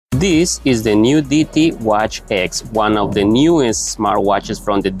This is the new DT Watch X, one of the newest smartwatches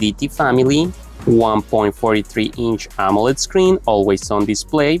from the DT family. 1.43-inch AMOLED screen, always on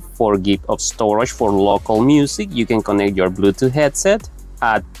display, 4 GB of storage for local music. You can connect your Bluetooth headset,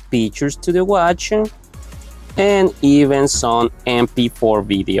 add pictures to the watch, and even some MP4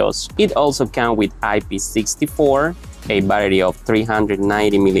 videos. It also comes with IP64, a battery of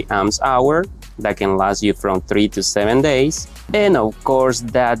 390 mAh that can last you from 3 to 7 days, and of course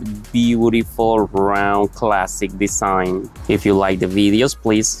that beautiful round classic design. If you like the videos,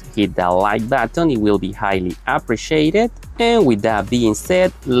 please hit that like button, it will be highly appreciated. And with that being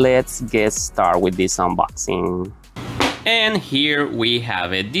said, let's get started with this unboxing. And here we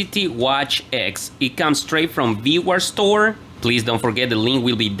have it, DT Watch X. It comes straight from Vwar store. Please don't forget, the link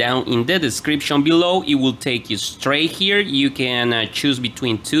will be down in the description below. It will take you straight here. You can choose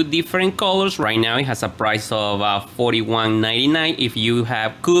between 2 different colors. Right now it has a price of $41.99. If you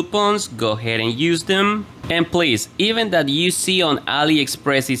have coupons, go ahead and use them. And please, even that you see on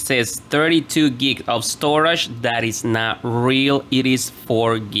AliExpress it says 32 gigs of storage, that is not real. It is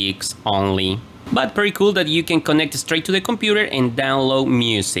 4 gigs only. But pretty cool that you can connect straight to the computer and download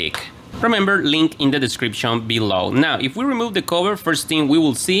music. Remember, link in the description below. Now, if we remove the cover, first thing we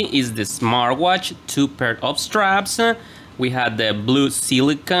will see is the smartwatch, 2 pairs of straps. We have the blue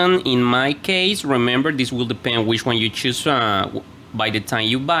silicone in my case. Remember, this will depend which one you choose by the time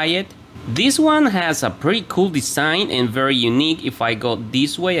you buy it. This one has a pretty cool design and very unique. If I go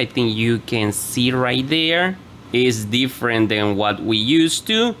this way, I think you can see right there. It's different than what we used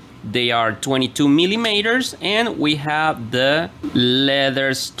to. They are 22 millimeters, and we have the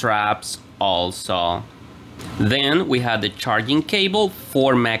leather straps also. Then we have the charging cable,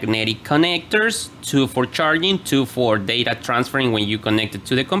 4 magnetic connectors, 2 for charging, 2 for data transferring when you connect it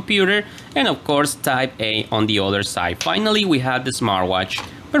to the computer, and of course Type A on the other side. Finally, we have the smartwatch.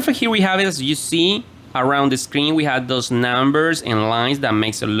 Perfect, here we have it. As you see around the screen, we have those numbers and lines that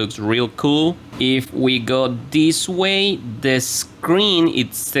makes it look real cool. If we go this way, the screen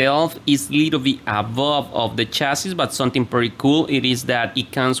itself is a little bit above of the chassis, but something pretty cool it is that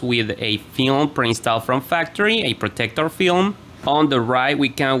it comes with a film pre-installed from factory, a protector film. On the right we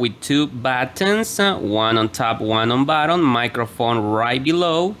come with 2 buttons, one on top, one on bottom, microphone right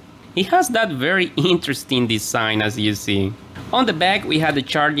below. It has that very interesting design, as you see. On the back we have the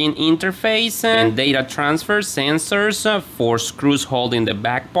charging interface and data transfer sensors, 4 screws holding the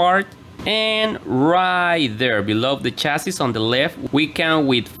back part. And right there below the chassis on the left we come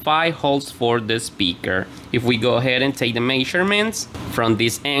with 5 holes for the speaker. If we go ahead and take the measurements from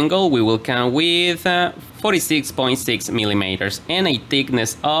this angle, we will come with 46.6 millimeters and a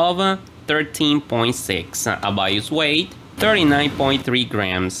thickness of 13.6, about its weight 39.3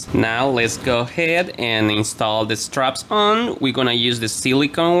 grams. Now let's go ahead and install the straps on. We're gonna use the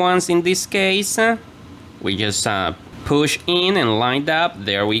silicone ones in this case. We just push in and lined up.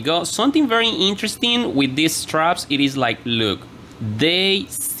 There we go. Something very interesting with these straps, it is like, look, they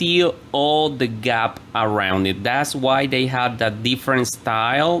seal all the gap around it. That's why they have that different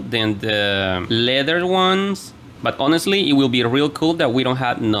style than the leather ones. But honestly, it will be real cool that we don't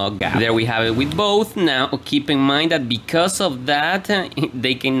have no gap. There we have it with both. Now, keep in mind that because of that,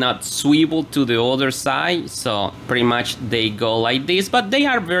 they cannot swivel to the other side. So pretty much they go like this, but they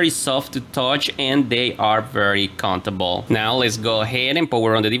are very soft to touch and they are very comfortable. Now let's go ahead and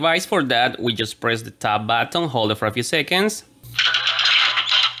power on the device. For that, we just press the top button, hold it for a few seconds.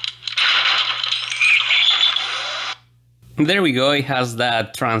 There we go, it has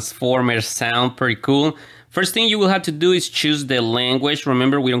that transformer sound, pretty cool. First thing you will have to do is choose the language.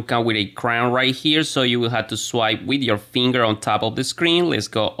 Remember, we don't come with a crown right here, so you will have to swipe with your finger on top of the screen. Let's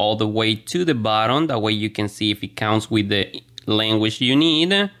go all the way to the bottom. That way you can see if it counts with the language you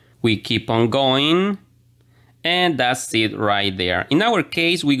need. We keep on going, and that's it right there. In our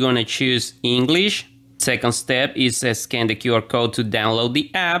case, we're gonna choose English. Second step is scan the QR code to download the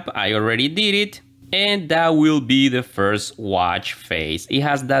app. I already did it. And that will be the first watch face. It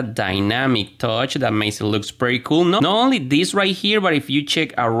has that dynamic touch that makes it look pretty cool. Not only this right here, but if you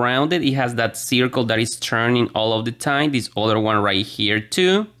check around it, it has that circle that is turning all of the time. This other one right here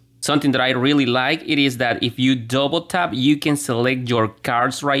too. Something that I really like, it is that if you double tap, you can select your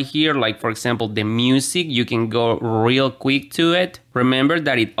cards right here. Like for example, the music, you can go real quick to it. Remember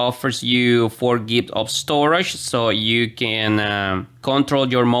that it offers you 4 GB of storage, so you can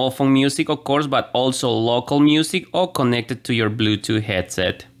control your mobile phone music, of course, but also local music or connect it to your Bluetooth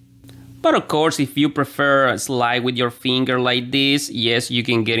headset. But of course, if you prefer slide with your finger like this, yes, you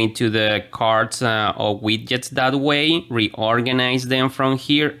can get into the cards or widgets that way, reorganize them from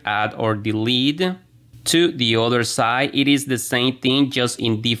here, add or delete. to the other side, it is the same thing, just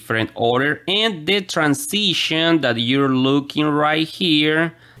in different order. And the transition that you're looking right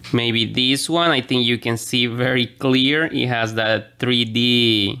here, maybe this one, I think you can see very clear. It has that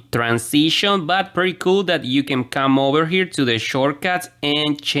 3D transition, but pretty cool that you can come over here to the shortcuts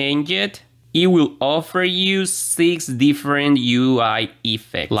and change it. It will offer you 6 different UI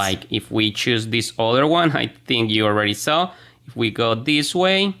effects. Like if we choose this other one, I think you already saw. If we go this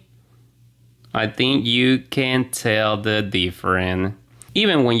way, I think you can tell the difference.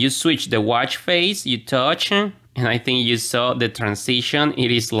 Even when you switch the watch face, you touch, and I think you saw the transition.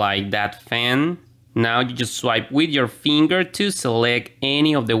 It is like that fan. Now you just swipe with your finger to select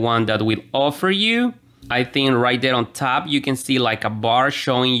any of the one that will offer you. I think right there on top, you can see like a bar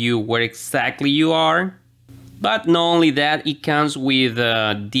showing you where exactly you are. But not only that, it comes with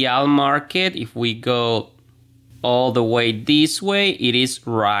a dial market. If we go all the way this way, it is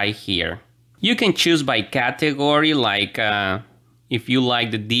right here. You can choose by category, like if you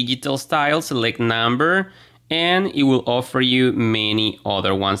like the digital style, select number, and it will offer you many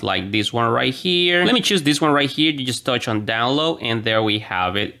other ones like this one right here. Let me choose this one right here. You just touch on download and there we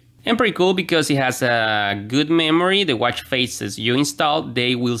have it. And pretty cool because it has a good memory. The watch faces you installed,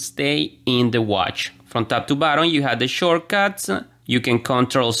 they will stay in the watch. From top to bottom, you have the shortcuts. You can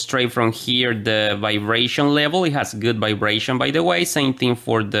control straight from here the vibration level. It has good vibration, by the way. Same thing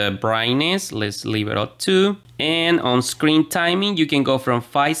for the brightness. Let's leave it at 2. And on screen timing, you can go from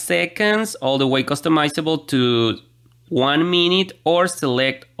 5 seconds all the way customizable to 1 minute, or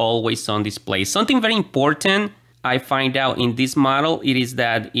select always on display. Something very important I find out in this model, it is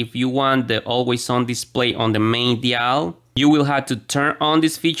that if you want the always on display on the main dial, you will have to turn on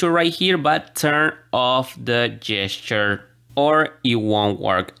this feature right here, but turn off the gesture, or it won't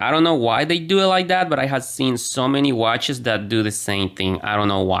work. I don't know why they do it like that, but I have seen so many watches that do the same thing. I don't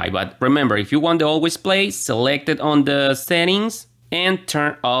know why, but remember, if you want the always play, select it on the settings and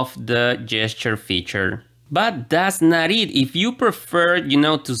turn off the gesture feature. But that's not it. If you prefer, you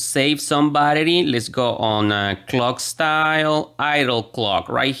know, to save somebody, let's go on clock style, idle clock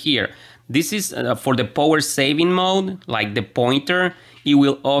right here. This is for the power saving mode, like the pointer. It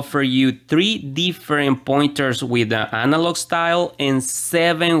will offer you 3 different pointers with the analog style and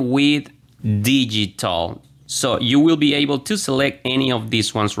 7 with digital. So you will be able to select any of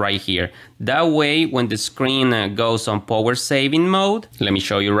these ones right here. That way, when the screen goes on power saving mode, let me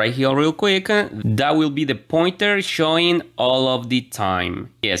show you right here real quick. That will be the pointer showing all of the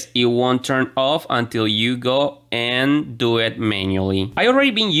time. Yes, it won't turn off until you go and do it manually. I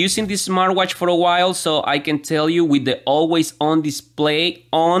already been using this smartwatch for a while, so I can tell you with the always on display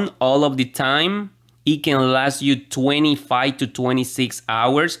on all of the time, it can last you 25 to 26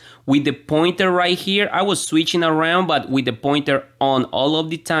 hours. With the pointer right here, I was switching around, but with the pointer on all of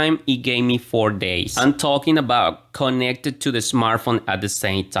the time, it gave me 4 days. I'm talking about connected to the smartphone at the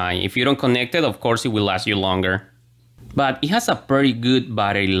same time. If you don't connect it, of course, it will last you longer. But it has a pretty good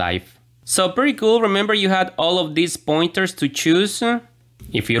battery life. So pretty cool. Remember, you had all of these pointers to choose.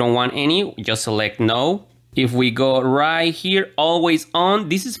 If you don't want any, just select no. If we go right here, always on,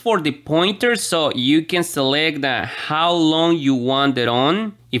 this is for the pointer, so you can select how long you want it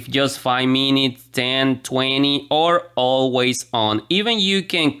on. If just 5 minutes, 10, 20, or always on. Even you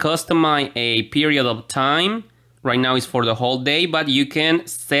can customize a period of time. Right now it's for the whole day, but you can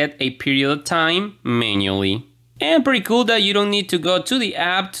set a period of time manually. And pretty cool that you don't need to go to the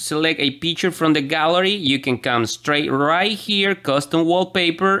app to select a picture from the gallery. You can come straight right here, custom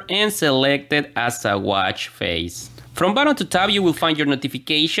wallpaper, and select it as a watch face. From bottom to top, you will find your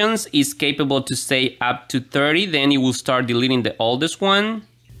notifications. It's capable to say up to 30, then it will start deleting the oldest one.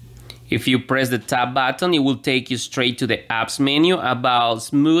 If you press the tab button, it will take you straight to the apps menu. About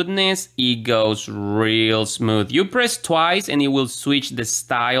smoothness, it goes real smooth. You press twice and it will switch the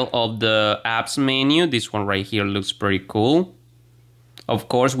style of the apps menu. This one right here looks pretty cool. Of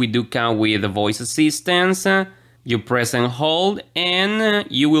course, we do come with the voice assistance. You press and hold and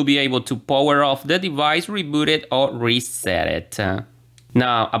you will be able to power off the device, reboot it, or reset it.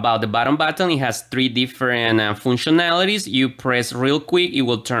 Now, about the bottom button, it has 3 different functionalities. You press real quick, it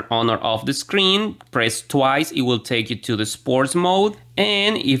will turn on or off the screen. Press twice, it will take you to the sports mode.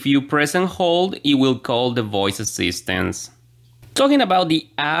 And if you press and hold, it will call the voice assistance. Talking about the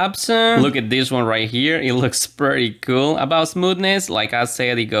apps, look at this one right here. It looks pretty cool. About smoothness, like I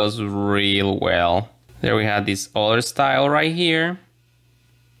said, it goes real well. There we have this other style right here.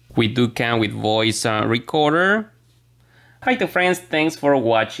 We do come with voice recorder. Hi to friends, thanks for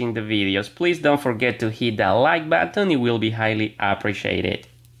watching the videos. Please don't forget to hit that like button, it will be highly appreciated.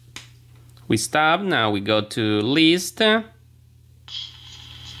 We stop, now we go to list. Hi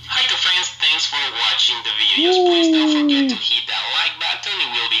to friends, thanks for watching Just please don't forget to hit that like button, it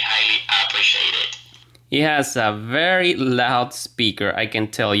will be highly appreciated. It has a very loud speaker, I can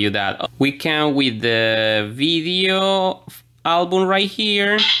tell you that. We come with the video album right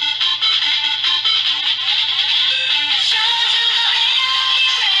here.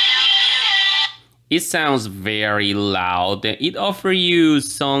 It sounds very loud. It offers you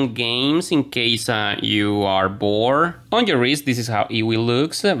some games in case you are bored. On your wrist, this is how it will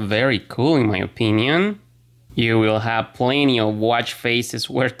look. Very cool in my opinion. You will have plenty of watch faces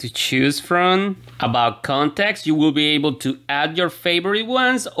where to choose from. About contacts, you will be able to add your favorite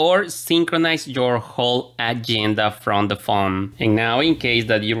ones or synchronize your whole agenda from the phone. And now, in case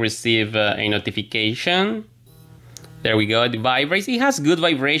that you receive a notification, there we go, it vibrates. It has good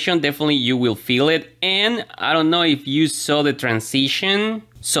vibration, definitely you will feel it. And I don't know if you saw the transition.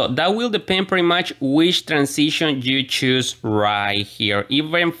 So that will depend pretty much which transition you choose right here.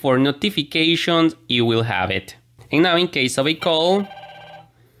 Even for notifications, you will have it. And now in case of a call,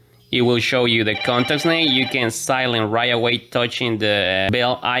 it will show you the contact's name. You can silent right away touching the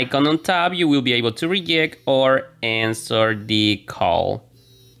bell icon on top. You will be able to reject or answer the call.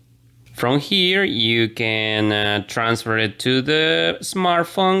 From here, you can transfer it to the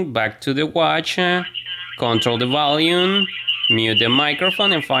smartphone, back to the watch, control the volume, mute the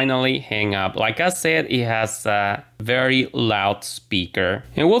microphone, and finally hang up. Like I said, it has a very loud speaker.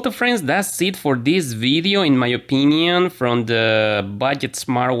 And well, friends, that's it for this video, in my opinion, from the budget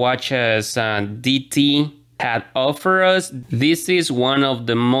smartwatches DT had offered us. This is one of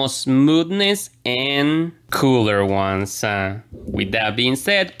the most smoothness and cooler ones. With that being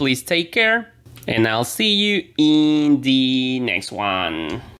said, please take care, and I'll see you in the next one.